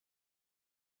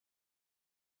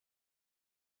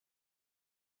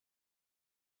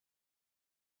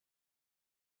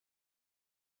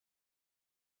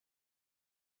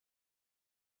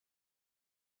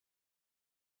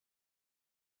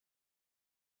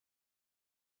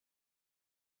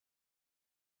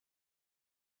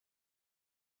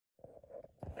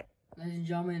Ladies and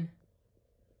gentlemen,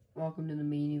 welcome to the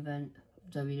main event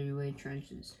of WWE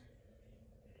Trenches.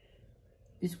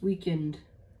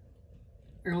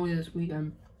 Earlier this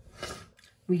weekend,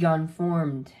 we got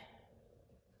informed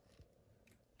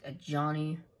that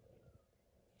Johnny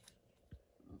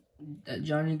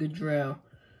Gaudreau,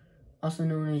 also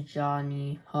known as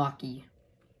Johnny Hockey,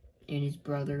 and his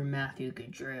brother Matthew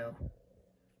Gaudreau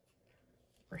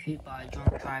were hit by a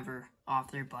drunk driver off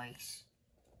their bikes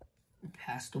and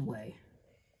passed away.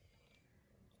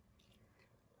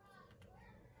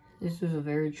 This was a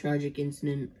very tragic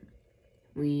incident.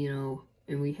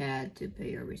 And we had to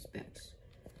pay our respects.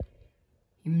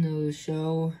 Even though the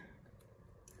show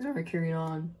is already carrying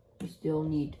on, we still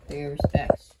need to pay our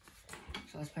respects.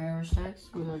 So let's pay our respects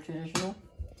with our traditional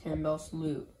 10-bell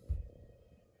salute.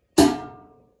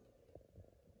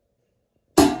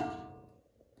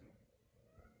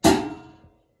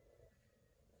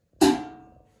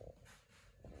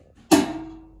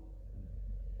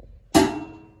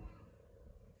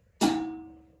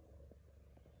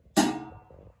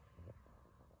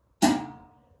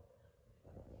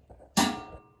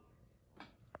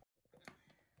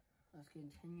 Let's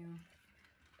continue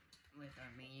with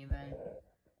our main event.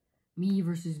 Me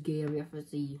versus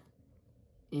gaywfsc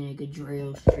in a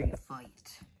Gaudreau street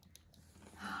fight.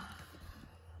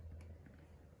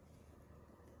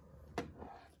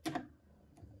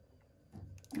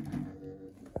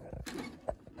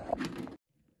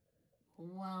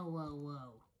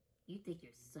 Whoa. You think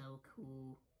you're so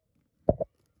cool?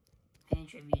 Paying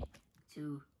tribute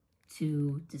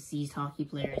to deceased hockey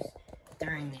players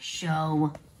during the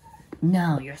show.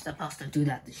 No, you're supposed to do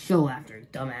that at the show after,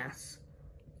 dumbass.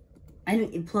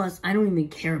 Plus, I don't even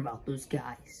care about those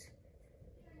guys.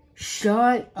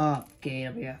 Shut up,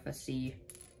 gaywfsc.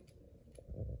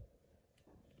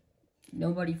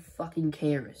 Nobody fucking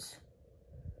cares.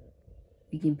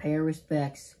 We can pay our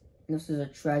respects. This is a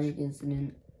tragic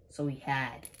incident, so we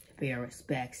had to pay our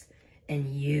respects.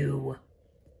 And you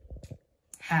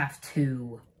have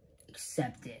to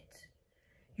accept it.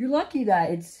 You're lucky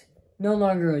that it's no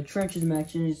longer a trenches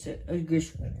match and it's a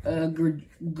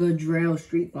Gaudreau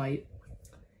street fight.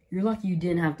 You're lucky you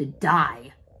didn't have to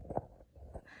die.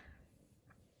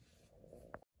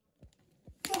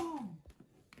 Oh.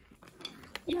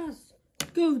 Yes!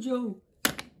 Go, Joe!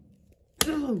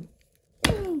 Go!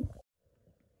 Go!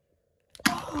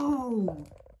 Oh!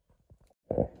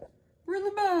 Ring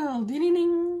the bell! Ding ding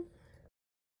ding!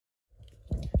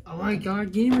 Oh my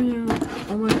god, gamer now!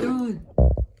 Oh my god!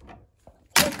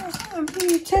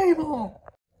 Empty table!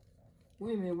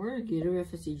 Wait a minute, where did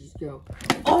gaywfsc just go?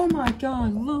 Oh my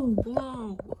god, low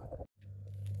blow!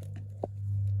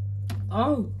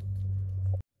 Oh!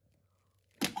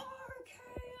 RKO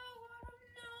out of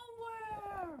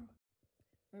nowhere!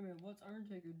 Wait a minute, what's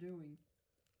Undertaker doing?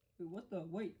 Wait, what the?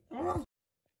 Wait! Oh!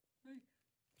 Hey,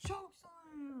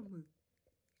 chokeslam!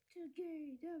 To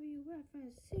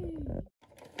gaywfsc!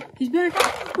 He's back!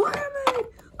 Wait a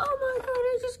minute! Oh my god,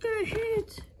 I just got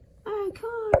hit! Oh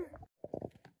god!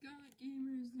 God,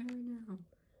 Gamer is there now.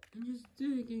 I'm just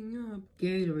digging up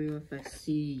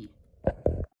gaywfsc.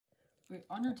 Wait,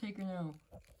 Undertaker now.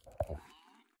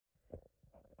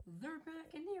 They're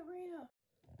back in the arena.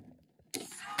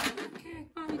 Okay,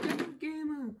 by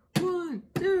Gamer. 1,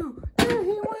 2, 3, he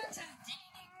wins it!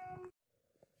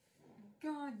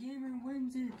 God, Gamer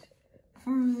wins it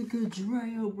for the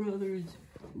Gaudreau brothers.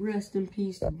 Rest in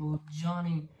peace to both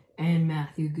Johnny and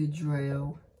Matthew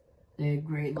Gaudreau. They had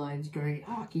great lives, great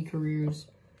hockey careers,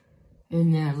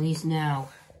 and at least now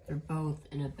they're both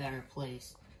in a better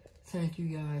place. Thank you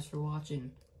guys for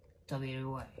watching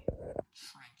WWE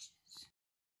Trenches.